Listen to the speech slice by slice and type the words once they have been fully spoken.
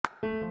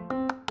Oh,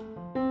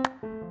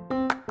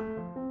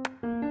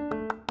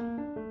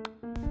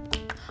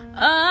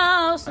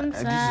 This is not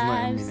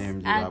sometimes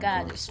Eminem, the I rap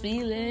got God. this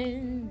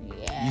feeling.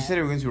 Yeah. You said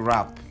you were going to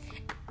rap.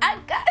 I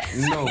got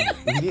No,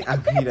 we didn't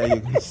agree that you're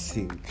going to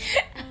sing.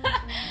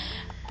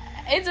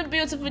 It's a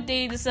beautiful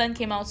day. The sun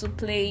came out to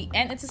play,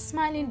 and it is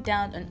smiling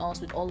down on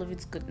us with all of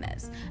its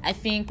goodness. I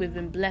think we've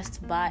been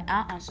blessed by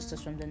our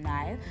ancestors from the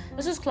Nile.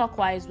 This is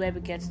Clockwise, where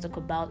we get to talk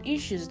about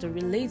issues that are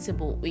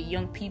relatable with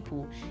young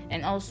people,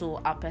 and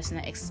also our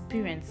personal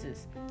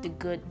experiences, the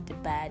good, the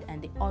bad,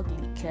 and the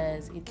ugly,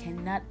 because it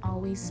cannot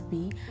always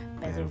be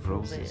better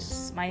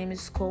roses. My name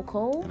is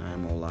Coco, And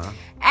I'm Ola.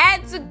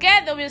 and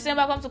together we're saying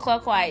welcome to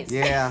Clockwise.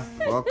 Yeah,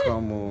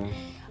 welcome.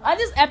 On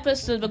this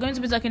episode, we're going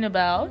to be talking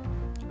about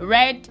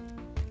red,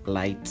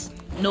 Light.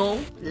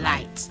 no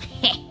light.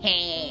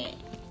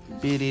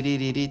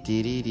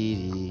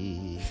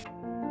 Bididididididididi.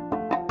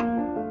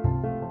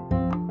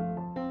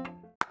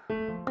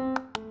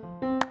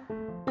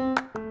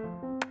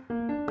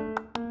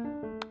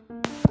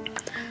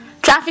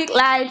 Traffic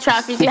light.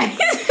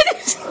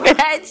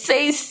 Red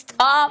says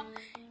stop,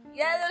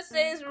 yellow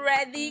says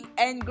ready,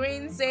 and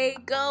green say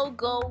go,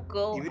 go,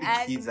 go, Even the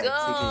and kids are taking go.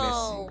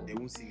 lessons. They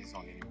won't sing this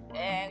song anymore.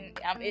 And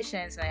I'm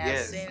Asian, so I have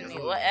Yes, seen you're me,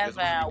 supposed-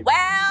 whatever. you're supposed to be-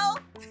 Well,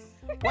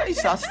 Why are you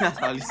shouting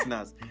at our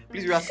listeners?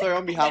 Please, we are sorry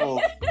on behalf of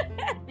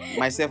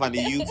myself and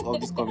the youth of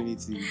this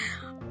community.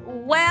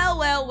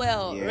 well.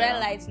 Yeah. Red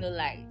light, no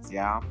light.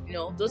 Yeah. You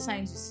know, those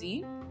signs you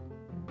see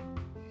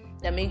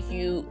that make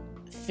you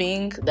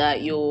think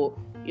that your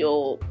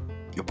Your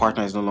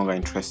partner is no longer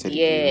interested in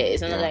you.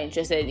 it's not like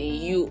interested in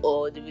you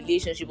or the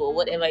relationship or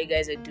whatever you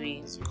guys are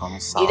doing. It's becoming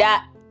sour.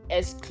 Either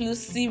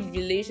exclusive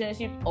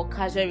relationship or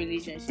casual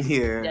relationship.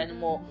 Yeah. They're no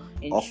more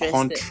Or interested.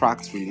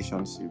 contract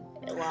relationship.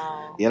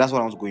 Wow. Yeah, that's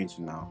what I was going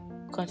to now.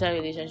 Contract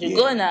relationship. Yeah.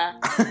 Go now.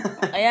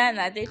 Yeah,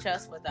 now they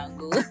transport and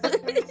go.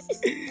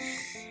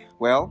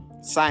 Well,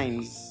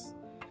 signs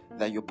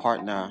that your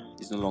partner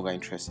is no longer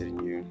interested in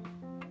you.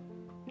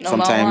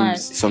 Number one.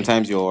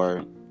 Sometimes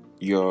your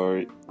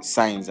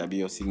signs, be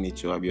your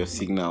signature, be your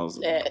signals,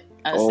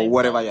 I'll or say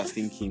whatever that. you're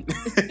thinking,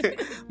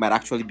 might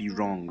actually be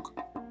wrong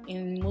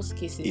In most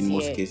cases. in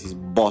most cases.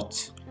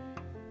 But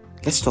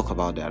let's talk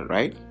about that,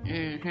 right?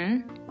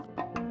 Mm-hmm.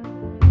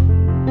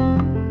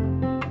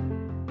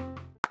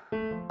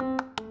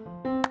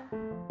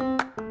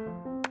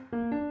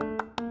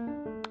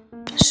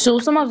 So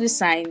some of the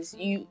signs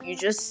you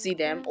just see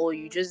them, or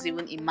you just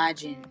even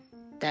imagine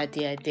that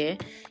they are there.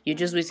 You're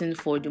just waiting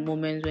for the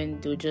moment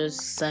when they'll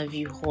just serve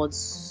you hot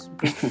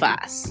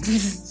breakfast. A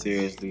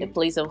Seriously.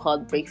 place of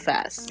hot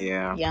breakfast.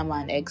 Yeah. Yam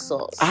and egg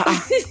sauce.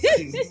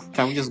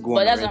 Can we just go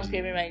But on that's what I'm already?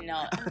 craving right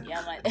now.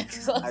 Yam and egg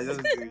sauce. I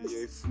just do.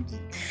 You're a foodie.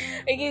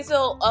 Okay,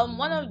 so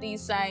one of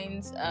these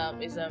signs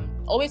is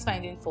always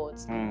finding fault.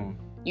 Mm.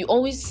 You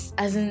always,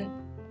 as in,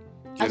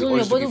 You're your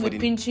always body looking will for be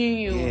the- pinching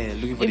you. Yeah,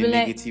 looking for You'll the be like,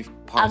 negative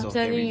parts I'm of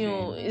telling everything.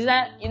 you, is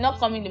that you're not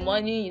coming in the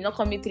morning, you're not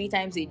coming 3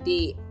 times a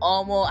day.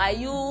 Are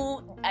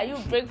you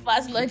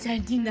breakfast, lunch,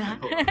 and dinner?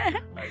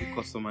 Like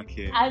customer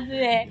care. As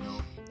in, You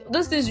know?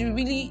 those things you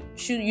really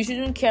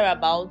shouldn't care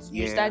about.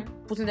 You Yeah. start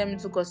putting them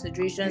into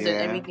considerations Yeah.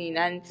 and everything.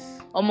 And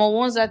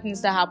once that things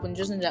start happening,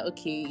 just know that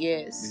okay,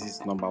 yes, This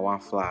is number one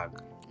flag.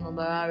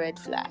 number one red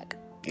flag.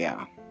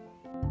 Yeah.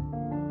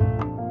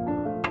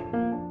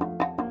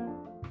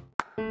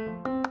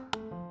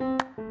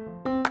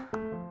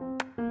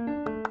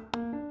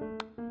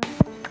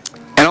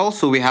 And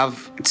also we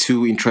have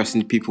 2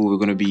 interesting people we're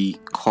going to be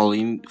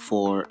calling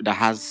for that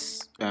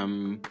has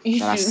Issues.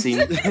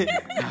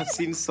 that has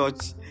seen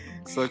such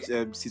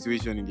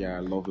situation in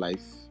their love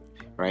life,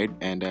 right?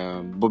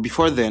 And but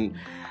before then,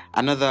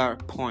 another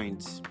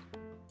point,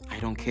 I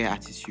don't care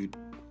attitude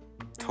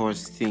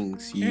towards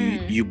things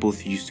you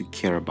both used to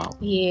care about.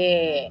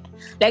 Yeah,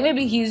 like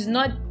maybe he's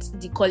not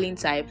the calling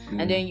type,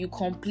 Mm. and then you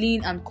complain.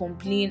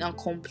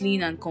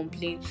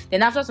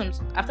 Then after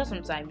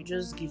some time, you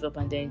just give up,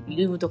 and then you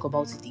don't even talk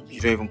about it You again.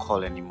 don't even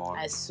call anymore.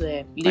 I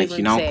swear, you don't Like you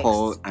even now text.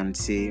 call and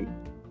say,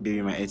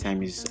 "Baby, my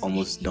airtime is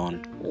almost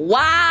done."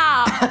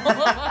 Wow,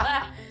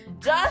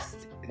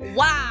 just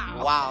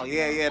wow. Wow,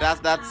 yeah,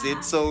 that's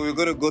it. So we're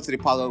gonna go to the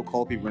parlor and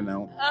call people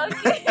now.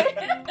 Okay.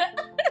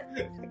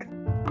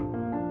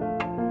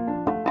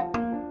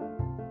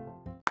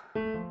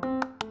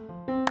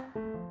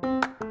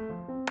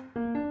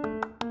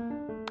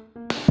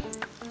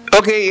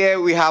 Okay, yeah,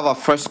 we have our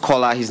first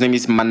caller. His name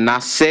is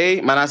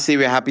Manasseh. Manasseh,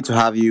 we're happy to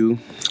have you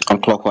on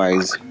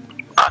Clockwise.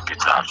 Happy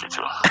to have you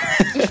too.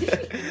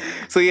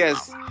 So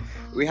yes,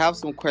 we have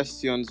some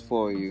questions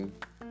for you.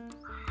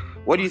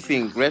 What do you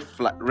think? Red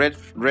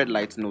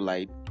light, no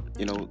light.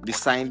 You know, the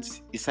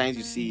signs you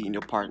see in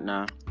your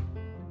partner.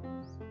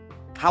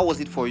 How was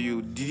it for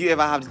you? Did you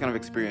ever have this kind of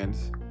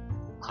experience?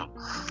 Bro,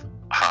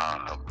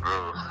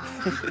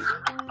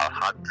 I've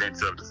had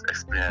plenty of this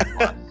experience,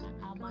 man.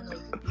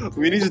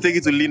 We need to take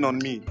it to lean on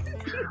me. We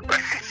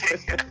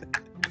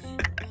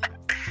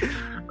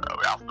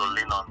have to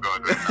lean on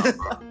God right now,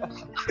 bro.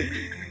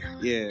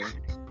 Yeah.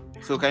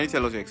 So can you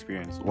tell us your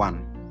experience?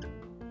 One.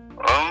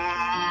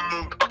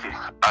 Okay.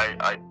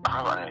 I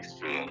have an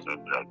experience of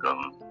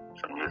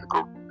some years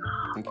ago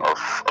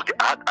Okay.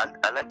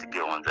 I liked the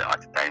girl one time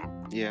at the time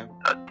Yeah.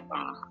 that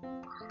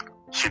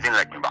she didn't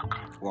like me back,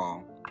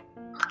 Wow.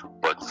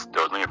 but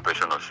there was no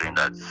impression of showing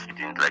that she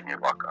didn't like me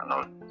back and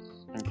all.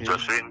 Okay.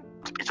 Just showing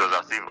it was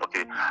as if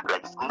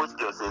like most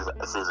girls says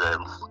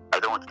I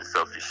don't want to be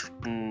selfish.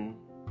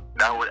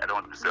 That word I don't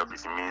want to be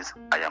selfish means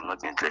I am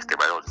not interested,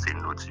 but I don't want to say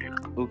no to you.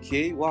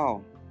 Okay.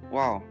 Wow.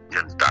 Wow. You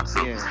understand?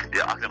 So Yeah.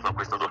 they're asking some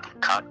questions. Okay,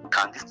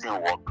 can this thing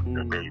work?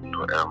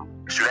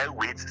 Should I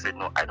wait to say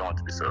no? I don't want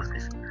to be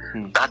selfish.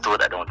 That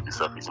word I don't want to be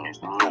selfish means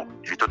no.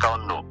 It's a total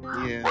no,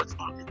 Yeah. but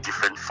in a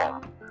different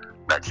form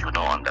that you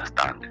don't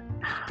understand.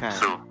 Okay.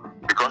 So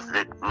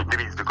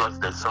maybe it's because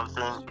there's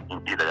something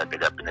in you that they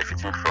are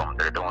benefiting from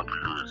that they don't want to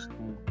lose.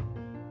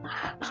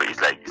 So it's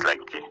like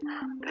okay,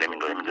 let me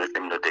not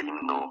tell him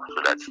no so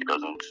that he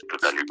doesn't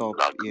totally Stop.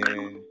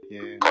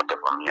 Yeah. cut off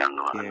on me and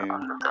no Yeah.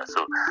 and that.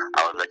 So I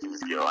was like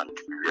this girl and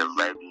they're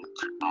vibing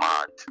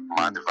mad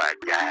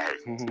vibe guys.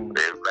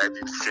 They're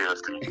vibing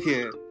seriously.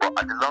 Yeah. But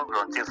at the long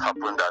run things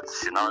happened that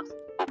she now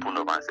opened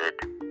up and said,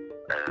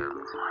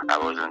 I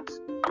wasn't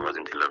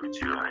in love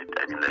with you. I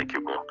didn't like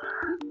you, but I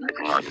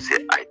didn't know how to say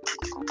I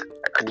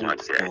didn't know how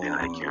to say I didn't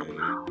like you.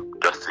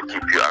 Just to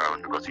keep you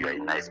around because you are a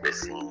nice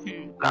person,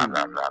 blah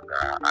blah blah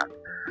blah. And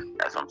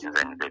there's some things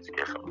I needed to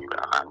get from you,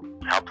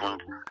 and it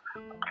happened.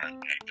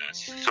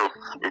 So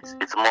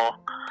it's more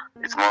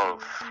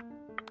of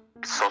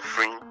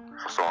suffering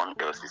for someone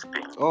else's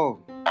pain. Oh.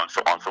 On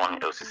someone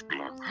else's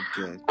pain.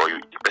 Okay. Or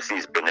the person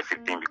is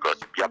benefiting because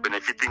you are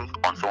benefiting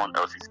on someone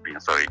else's pain.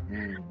 Sorry,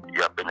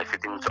 you are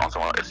benefiting on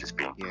someone else's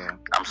pain. Yeah.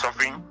 I'm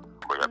suffering,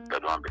 but you're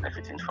the one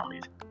benefiting from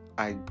it.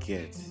 I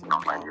get.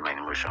 Not minding my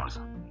emotions.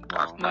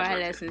 Wow. Moral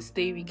lesson: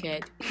 stay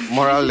wicked.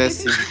 Moral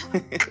lesson.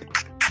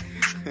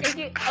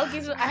 Okay.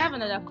 So I have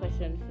another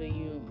question for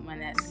you,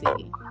 Manasseh.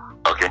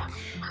 Okay.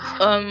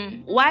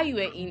 While you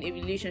were in a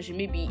relationship,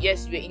 maybe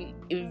yes, you were in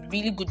a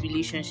really good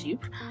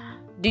relationship.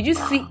 Did you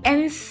see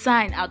any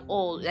sign at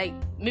all? Like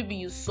maybe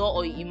you saw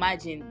or you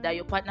imagined that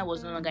your partner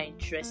was no longer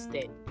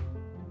interested.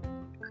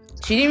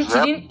 She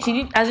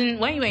didn't. As in,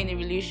 when you were in a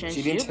relationship,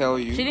 She didn't tell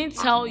you. She didn't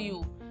tell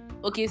you.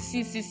 Okay,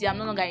 see, I'm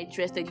no longer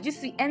interested. Did you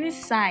see any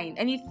sign,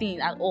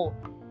 anything at all,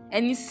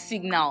 any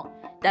signal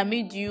that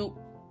made you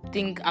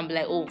think I'm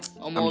like, oh,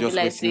 I'm just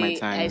wasting my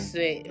time. I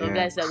swear,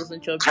 Yeah. I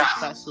wasn't sure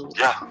breakfast. So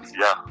Yeah.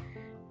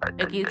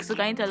 okay, so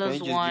can you tell Can us you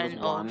just give one us of?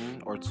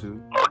 one or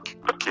two? Okay.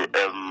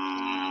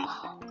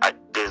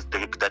 There's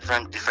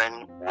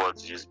different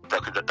words used. The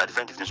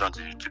different definition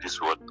to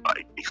this word.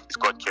 It's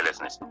called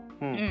carelessness.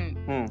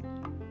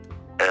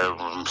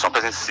 Some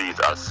persons see it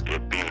as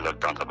being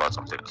reluctant about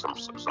some things,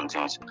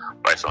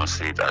 while some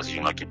see it as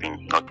you not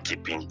being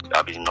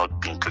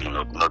clean,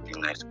 not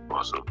being nice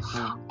also.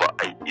 But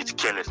it's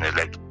carelessness.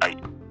 Like I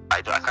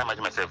can't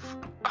imagine myself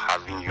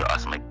having you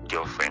as my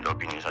girlfriend or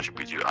being in a relationship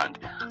with you, and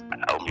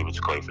I won't be able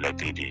to call you for like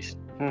 3 days.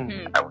 I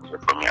won't care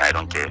for me. I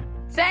don't care.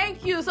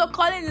 Thank you. So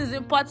calling is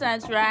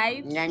important,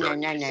 right? Nya.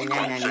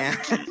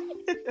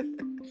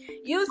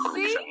 You see?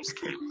 Communication is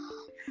key.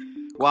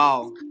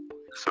 Wow.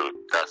 So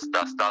that's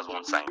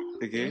one sign.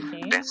 Okay.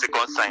 Then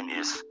second sign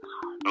is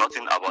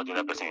nothing about the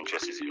other person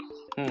interests you.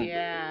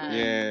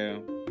 Yeah.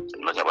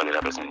 Nothing about the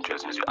other person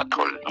interests you at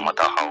all. No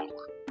matter how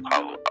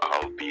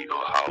big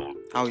or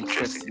how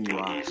interesting you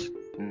are. is,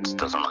 it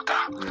doesn't matter.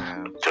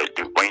 Yeah. So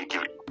when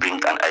you bring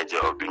an idea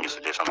or bring a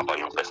suggestion about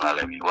your personal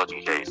life, what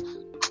you hear is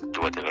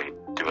do whatever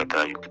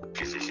you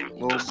pleases you.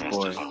 Oh, Those things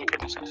boy. doesn't make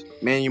any sense.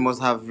 Man, you must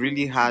have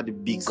really had a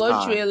big You've scar.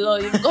 gone through a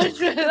lot.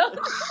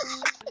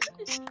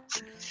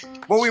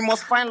 But we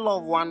must find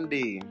love one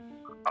day.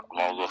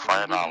 I'll go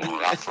find out.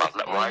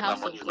 Right now,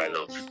 money is my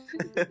love.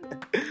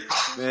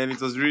 Man, it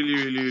was really,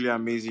 really, really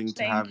amazing to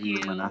Thank have you,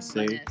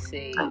 Manasseh.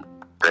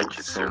 Thank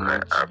you so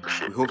much. I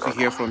appreciate We hope it. to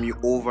hear from you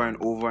over and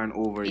over and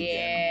over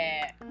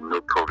again. Yeah.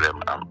 No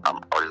problem. I'm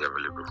always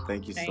available.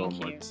 Thank you so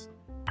Thank you. much.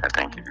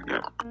 Thank you.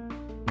 Yeah.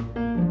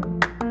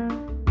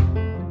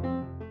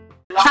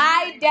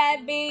 Hi,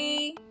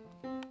 Debbie.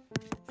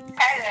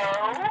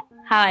 Hello.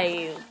 How are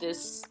you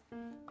this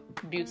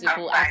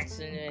beautiful I'm fine.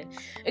 afternoon?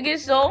 Okay,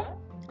 so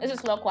this is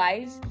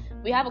Clockwise.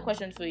 We have a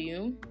question for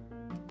you.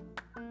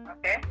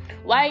 Okay.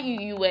 While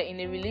you were in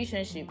a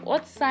relationship,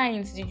 what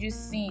signs did you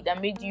see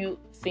that made you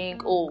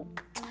think, oh,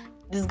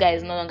 this guy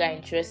is no longer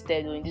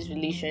interested in this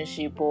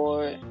relationship,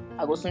 or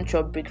I go soon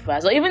chop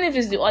breakfast, or even if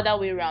it's the other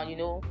way around,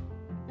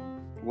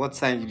 What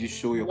sign did you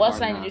show your what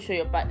partner? sign did you show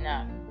your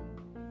partner?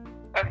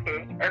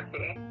 Okay.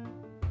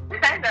 The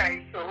signs that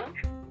I showed,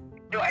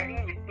 though I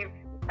didn't receive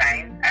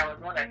signs, I was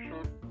one that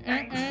showed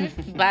signs.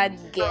 Bad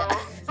girl.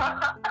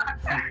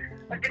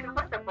 Okay, so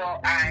first of all,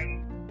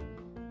 I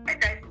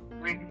tried to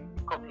break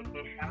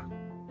communication.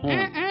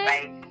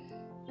 Like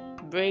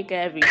Break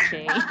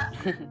everything.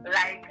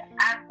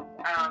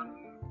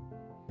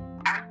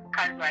 ask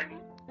casually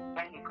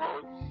when he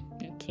goes.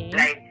 Okay.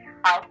 Like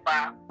how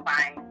far,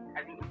 fine,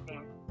 have you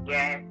eaten?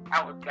 Yes,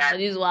 I was glad. So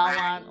this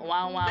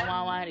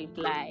one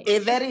reply. A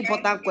very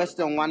important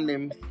question, one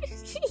name.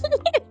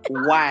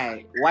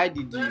 Why? Why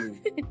did you?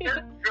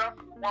 Just drop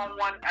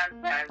one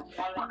answer.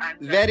 One answer.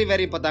 Very,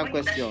 very important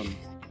question.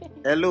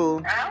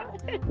 Hello. Huh?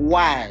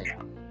 Why?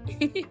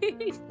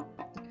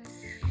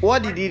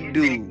 What did he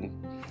do?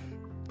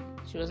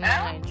 She was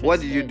not interested. What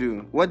did you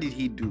do? What did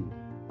he do?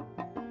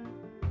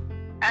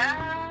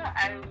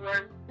 I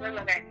was no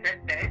longer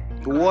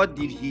interested. What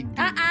did he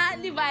do?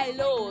 Leave her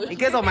alone. In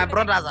case of my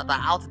brothers that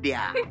are out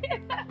there,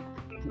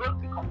 He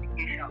broke the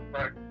communication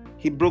first.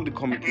 he broke the Like,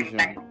 communication.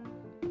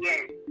 yes,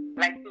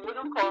 like he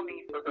wouldn't call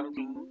me for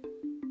something,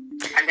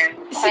 and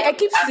then See, I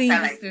keep after, seeing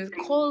like, these things.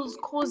 Calls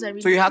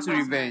everything. So you had to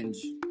revenge.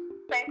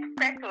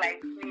 Expect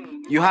like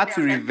me. You had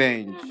to What do you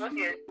revenge. expect? What do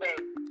you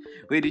expect?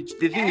 Wait,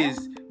 the thing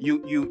is,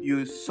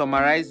 you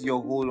summarize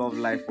your whole of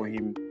life for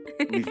him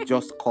with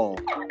just call.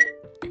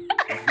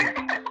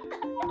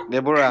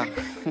 Deborah. No,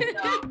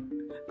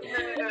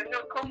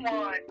 come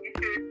on. You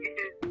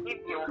should give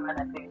your woman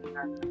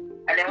attention.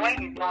 And then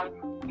when you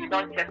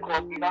don't check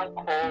up, you don't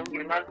call,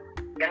 you're not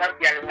there,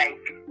 like,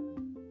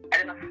 I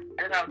don't know,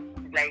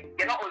 like,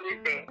 you're not always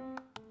there.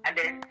 And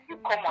then you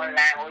come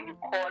online or you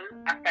call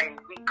after a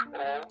week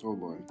or Oh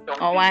boy. something.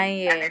 Or 1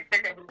 year. And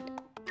expect everything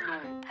to flow.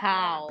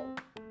 How?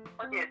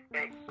 What do you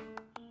expect?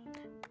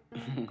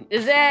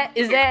 Is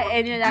there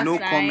any other No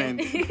sign?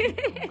 comment.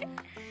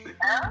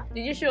 Huh?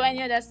 Did you show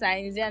any other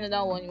sign? Is there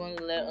another one you want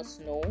to let us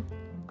know?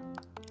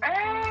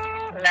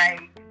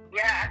 Like,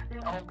 yeah,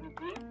 acting all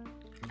busy.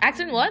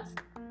 Acting what?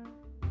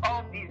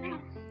 All busy.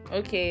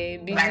 Okay,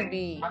 busy Like,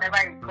 bee. whenever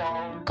you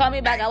call. Call me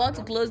back. I want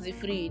to close the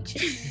fridge.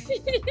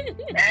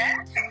 Eh?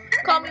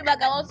 Call me back.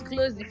 I want to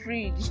close the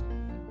fridge.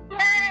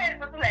 Yeah,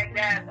 something like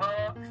that.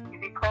 Or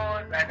if it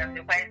calls and I'm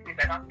the quiet place,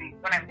 I don't speak.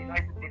 When I'm the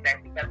noisy place, I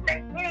pick up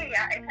like, hey, I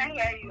can't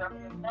hear you. I'm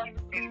in the noisy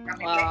place.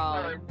 I'm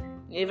Wow.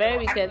 You're a very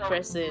wicked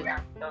person.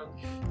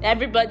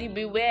 Everybody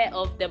beware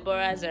of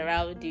Deborahs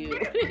around you.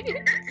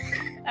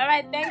 All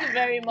right, thank you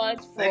very much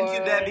for. Thank you,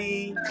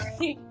 Debbie.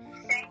 Thank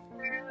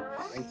you.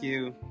 Thank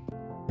you.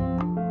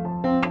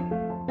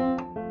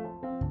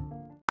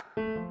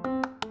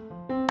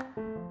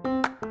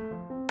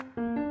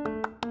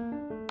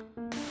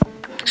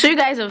 So you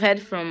guys have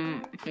heard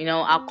from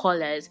our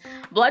callers,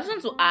 but I just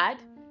want to add,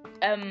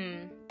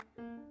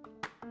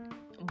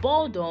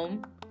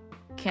 boredom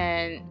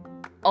can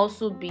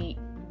also be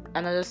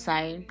another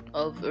sign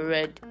of a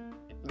red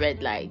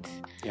light.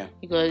 Yeah.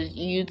 Because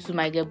you two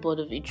might get bored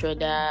of each other.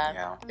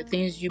 Yeah. The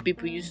things you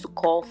people used to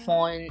call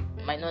fun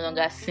might no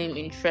longer seem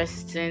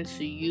interesting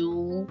to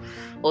you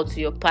or to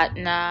your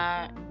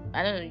partner.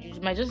 I don't know. You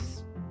might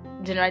just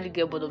generally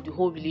get bored of the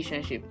whole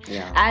relationship.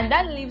 Yeah. And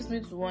that leaves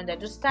me to wonder,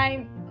 just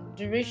time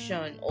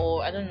duration,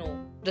 or I don't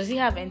know, does it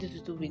have anything to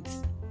do with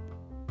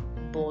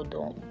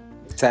boredom?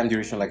 Time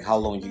duration, like how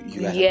long you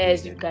guys Yes,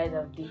 have you dated. guys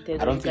have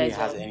dated. I don't you think it guys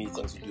has have-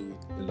 anything to do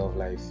with the love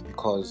life,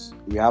 because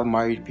we have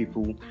married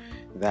people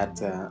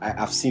that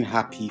I've seen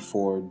happy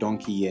for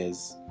donkey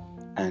years,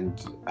 and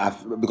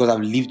because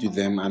I've lived with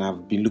them and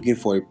I've been looking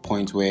for a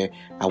point where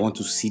I want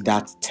to see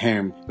that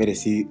term where they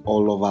say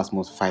all lovers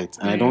must fight,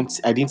 and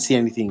I didn't see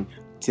anything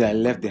till I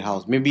left the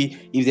house. Maybe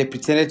if they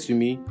pretended to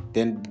me,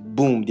 then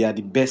boom, they are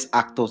the best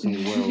actors in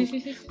the world.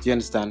 Do you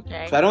understand?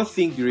 Right. So I don't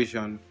think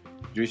duration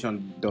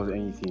does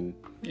anything.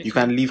 Okay. You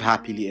can live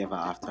happily ever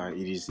after.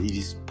 It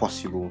is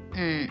possible.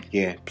 Mm.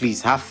 Yeah,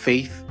 please have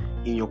faith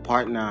in your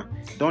partner.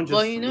 Don't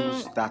just But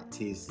lose that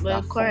taste.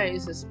 But that quarrel fun.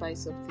 is a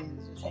spice of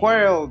things.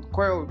 Quarrel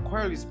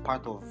is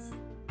part of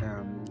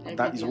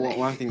that is Everyday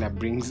one thing that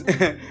brings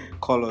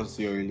colors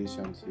to your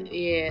relationship.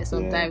 Yeah,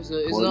 sometimes so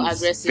it's But not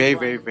aggressive. Very,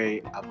 one. very,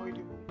 very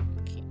avoidable.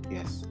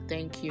 Yes.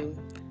 Thank you.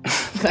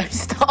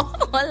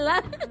 Stop.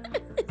 I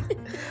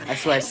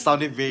swear I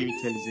sounded very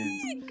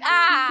intelligent.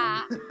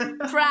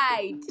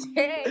 Pride.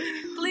 Hey,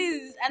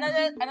 please.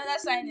 Another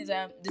sign is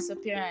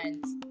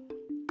disappearance.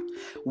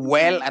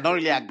 Well, I don't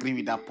really agree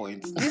with that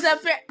point.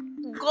 Disappear.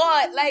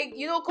 God, like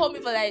you don't call me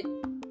for like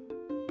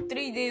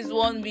 3 days,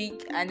 1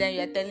 week, and then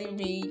you're telling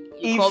me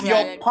you call If me your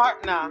and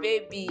partner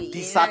baby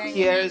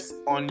disappears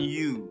on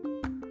you,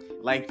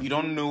 like you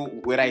don't know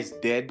whether it's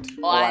dead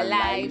or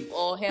alive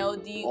or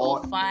healthy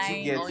or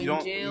fine yes, or you in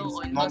don't, jail his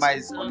or in number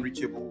is hospital.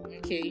 unreachable.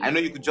 Okay. I know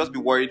you could just be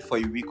worried for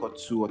a week or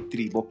 2 or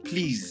 3, but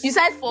please. You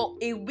said for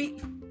a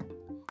week.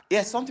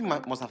 Yeah, something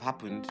must have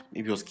happened.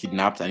 Maybe he was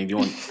kidnapped and he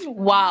didn't want.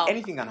 Wow.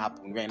 Anything can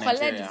happen. We're in Collect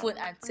Nigeria. the phone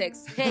and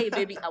text. Hey,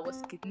 baby, I was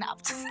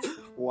kidnapped.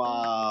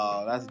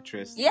 Wow, that's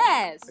interesting.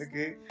 Yes.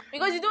 Okay.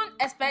 Because you don't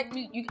expect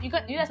me. You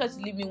don't expect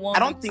to leave me 1 I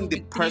don't week, think 2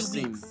 the weeks, 3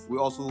 person weeks. will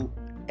also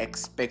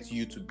expect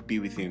you to be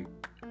with him.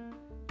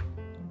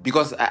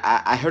 Because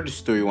I heard the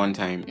story one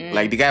time.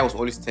 Like the guy was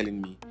always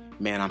telling me,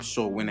 man, I'm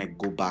sure when I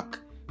go back,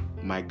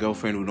 my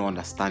girlfriend will not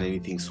understand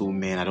anything. So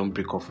man, I don't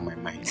break off my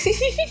mind.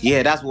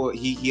 Yeah, that's what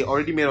he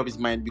already made up his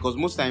mind. Because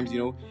most times,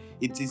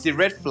 it's a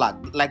red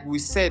flag. Like we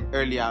said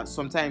earlier,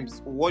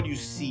 sometimes what you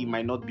see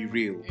might not be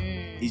real.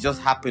 It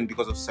just happened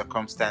because of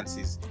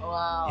circumstances.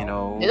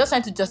 Wow. They're just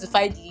trying to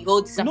justify the whole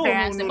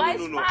disappearance. No. But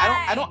it's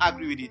I don't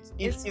agree with it.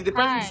 It's If the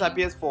person fine.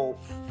 disappears for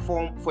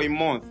a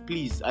month,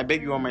 please, I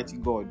beg you, Almighty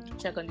God,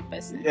 Check on the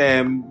person.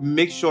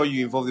 make sure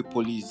you involve the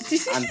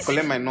police and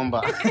collect my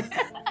number.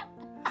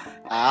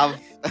 I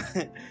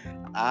have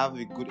I have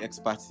a good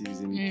expertise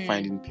in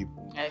finding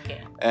people.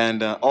 Okay.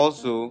 And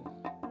also,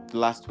 the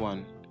last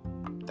one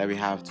that we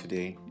have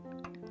today.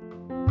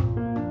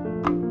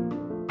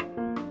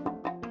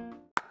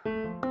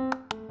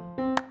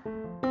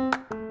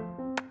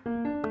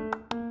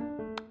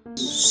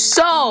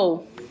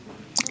 So,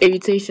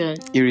 irritation.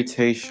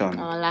 Irritation.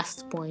 Our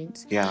last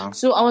point. Yeah.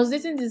 So I was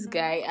dating this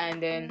guy,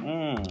 and then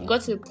Mm.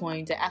 got to a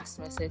point. I asked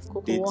myself,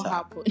 Coco, what Data.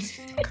 happened?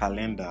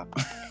 Calendar.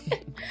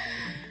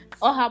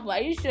 What happened?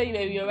 Are you sure you were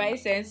in your right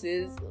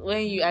senses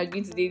when you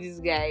agreed to date this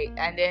guy?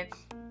 And then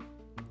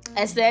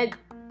I said,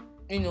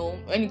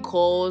 when he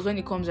calls, when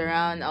he comes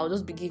around, I'll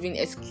just be giving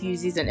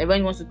excuses, and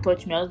everyone wants to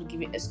touch me, I'll just be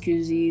giving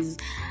excuses.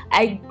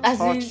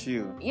 Touch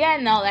you. Yeah,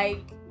 now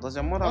like. Does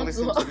your mother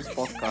Also- listen to this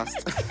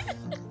podcast?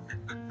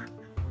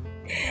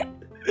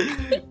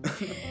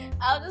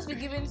 I'll just be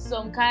giving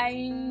some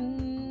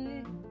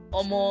kind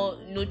or more,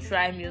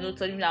 try me,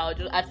 touch me now.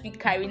 I feel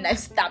carry knife,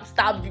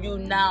 stab you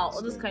now.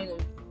 All those kind of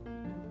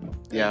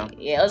Yeah.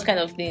 those kind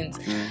of things.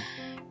 Mm.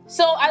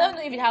 So I don't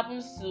know if it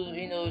happens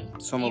to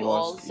Some you of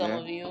all, us, some yeah.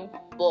 of you,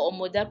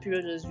 but that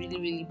period was really,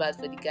 really bad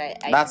for the guy.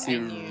 That's I a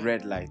knew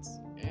red light.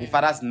 In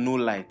fact, that's no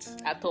light.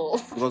 at all.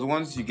 Because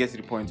once you get to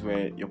the point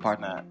where your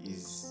partner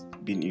is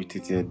being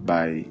irritated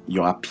by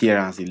your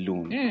appearance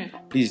alone,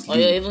 please Or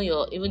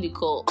leave. even the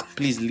call,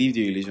 Please leave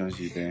the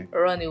relationship.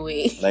 run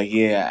away. Like,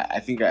 yeah, I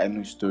think I know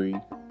a story.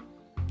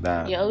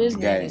 That You're always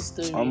the knowing the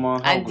story.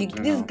 Omo, how And good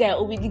to this know.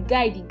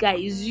 guy, the guy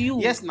is you.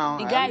 Yes, now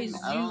the guy I is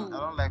I you.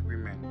 don't like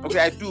women. Okay,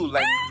 I do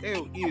like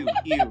ew.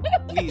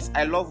 Please,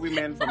 I love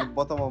women from the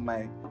bottom of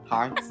my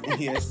heart.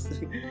 Yes,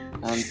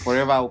 and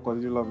forever I will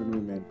continue loving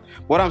women.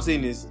 What I'm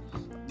saying is,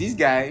 this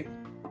guy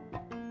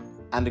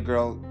and the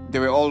girl, they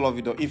were all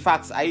lovey dovey. In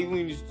fact, I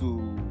even used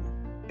to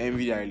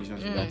envy their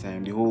relationship that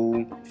time. The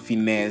whole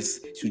finesse,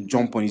 she would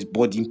jump on his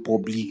body in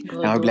public,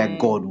 and I would be like,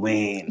 God,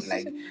 when?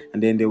 Like,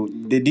 and then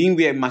they didn't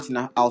wear matching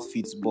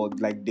outfits, but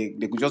like they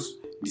could just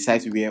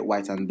decide to wear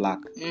white and black,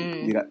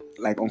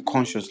 like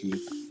unconsciously,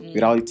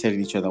 without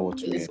telling each other what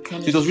to wear. So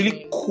it was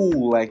really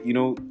cool, like,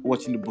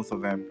 watching the both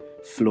of them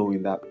flow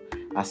in that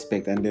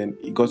aspect. And then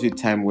it got to a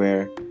time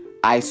where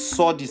I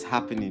saw this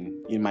happening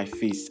in my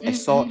face. I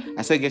saw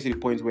it get to the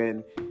point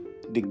when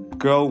the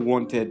girl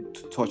wanted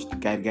to touch the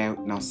guy. The guy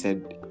now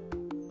said,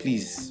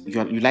 please,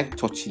 you like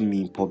touching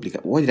me in public.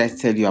 What did I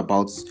tell you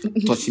about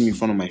touching me in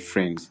front of my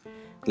friends?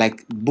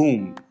 Like,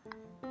 boom.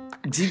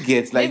 Do you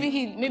get, like,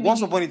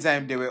 once upon a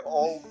time they were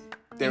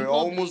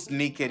almost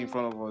naked in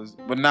front of us,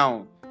 but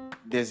now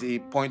there's a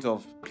point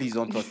of, please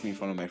don't touch me in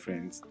front of my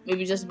friends.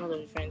 Maybe just in front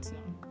of his friends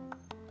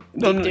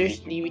No. now.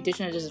 The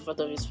irritation is just in front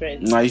of his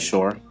friends. Are you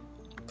sure?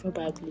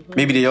 Probably.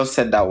 Maybe they just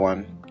said that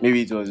one.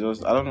 Maybe it was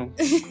just, I don't know.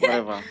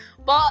 Whatever.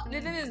 But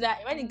the thing is that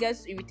when it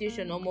gets to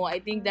irritation no more, I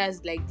think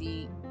that's like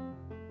the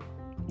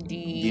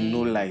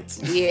no light.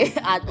 Yeah,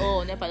 at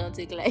all. Never don't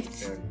take light.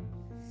 Yeah.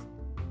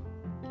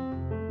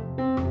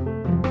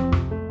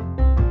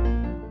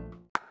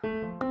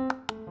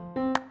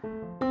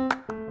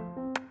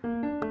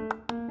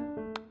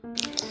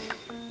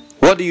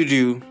 What do you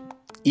do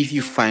if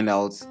you find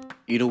out,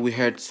 we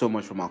heard so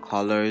much from our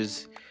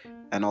callers,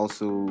 and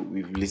also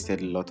we've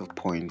listed a lot of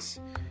points.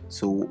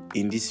 So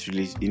in this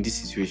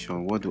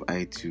situation, what do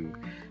I do?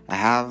 I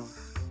have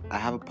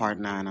a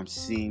partner, and I'm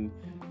seeing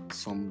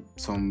some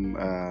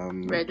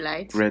Red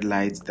light.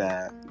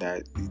 that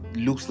it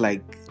looks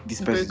like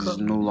this person is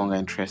no longer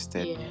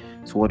interested. Yeah.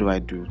 So what do I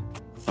do?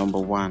 Number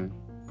one,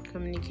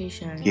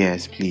 Communication.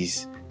 yes,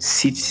 please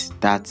sit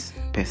that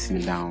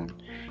person down.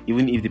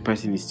 Even if the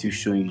person is still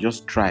showing you,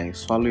 just try,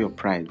 swallow your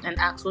pride, And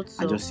ask what's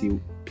and up. just say,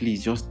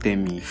 please, just tell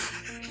me.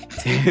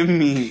 Tell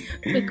me.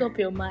 Make up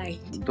your mind.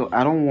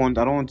 I don't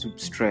want to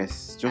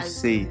stress.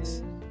 Just say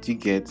it. Do you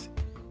get?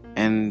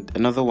 And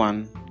another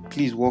one,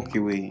 please walk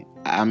away.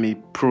 I'm a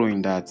pro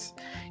in that.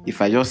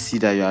 If I just see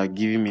that you are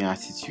giving me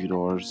attitude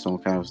or some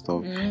kind of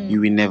stuff,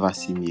 you will never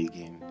see me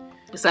again.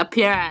 It's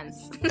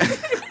appearance.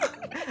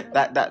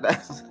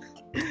 That's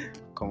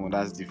come on,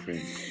 that's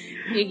different.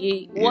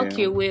 Walk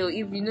away.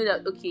 If you know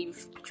that, okay,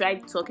 you've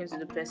tried talking to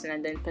the person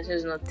and then the person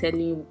is not telling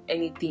you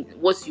anything,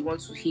 what you want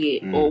to hear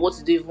or what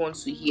you don't want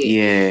to hear,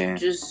 Yeah,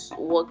 just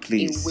walk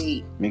please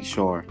away. make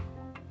sure.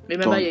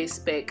 Remember, Don't- you're a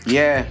speck.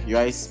 Yeah, you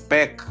are a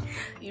speck.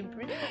 You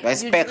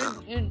Speck.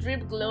 you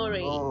drip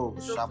glory. Oh,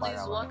 so shabba please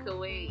dabba. walk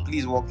away.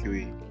 Please walk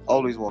away.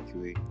 Always walk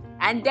away.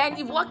 And then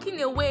if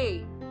walking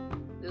away,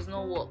 there's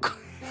no walk.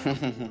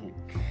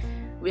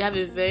 We have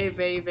a very,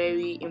 very,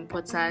 very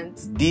important.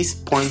 This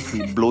point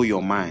will blow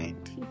your mind.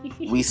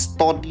 We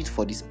studied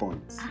for this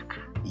point.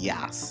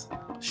 Yes.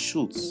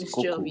 Shoot.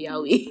 Mystery of Coco.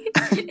 Yahweh.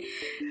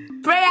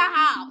 Prayer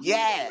house.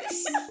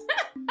 Yes.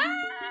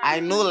 I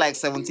know like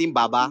 17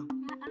 Baba.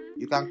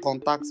 You can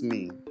contact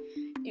me.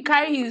 You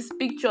carry his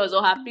pictures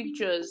or her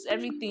pictures,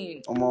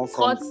 everything. Omo,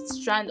 from Cut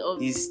strand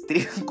of his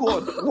three.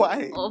 God,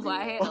 why? of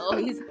her hair or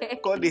his hair.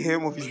 Cut the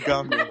hem of his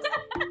garment.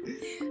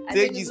 And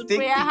Take then it's a pictures.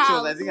 prayer I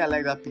house. think I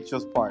like that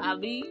pictures part.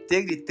 Abi.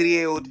 Take the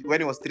 3-year-old when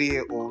he was 3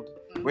 years old.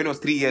 When he was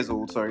 3 years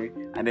old, sorry,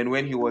 and then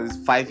when he was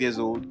 5 years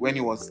old, when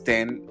he was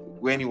 10,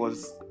 when he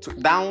was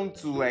down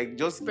to like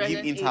just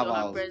Present give age or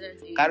intervals.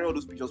 present age. Carry all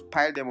those pictures,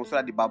 pile them up so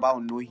that the Baba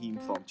will know him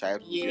from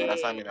childhood. You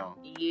understand me now?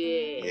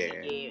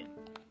 Yeah.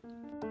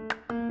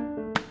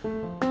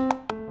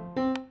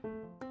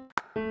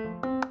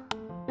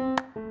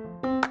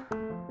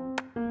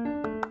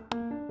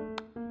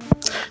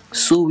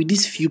 So with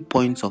these few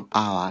points of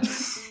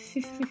ours,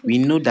 we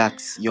know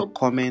that your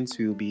comments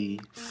will be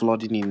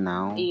flooding in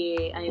now.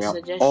 Yeah, and we your are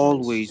suggestions.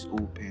 always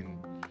open.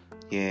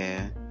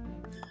 Yeah.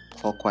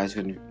 Clockwise,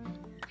 you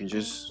can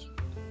just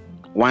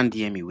one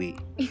DM away.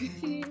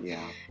 Yeah.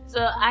 So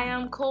I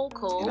am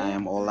Coco. And I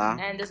am Ola.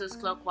 And this is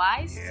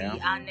Clockwise. Yeah. See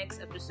our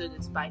next episode.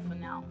 It's bye for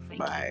now. Thank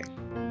you.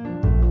 Bye.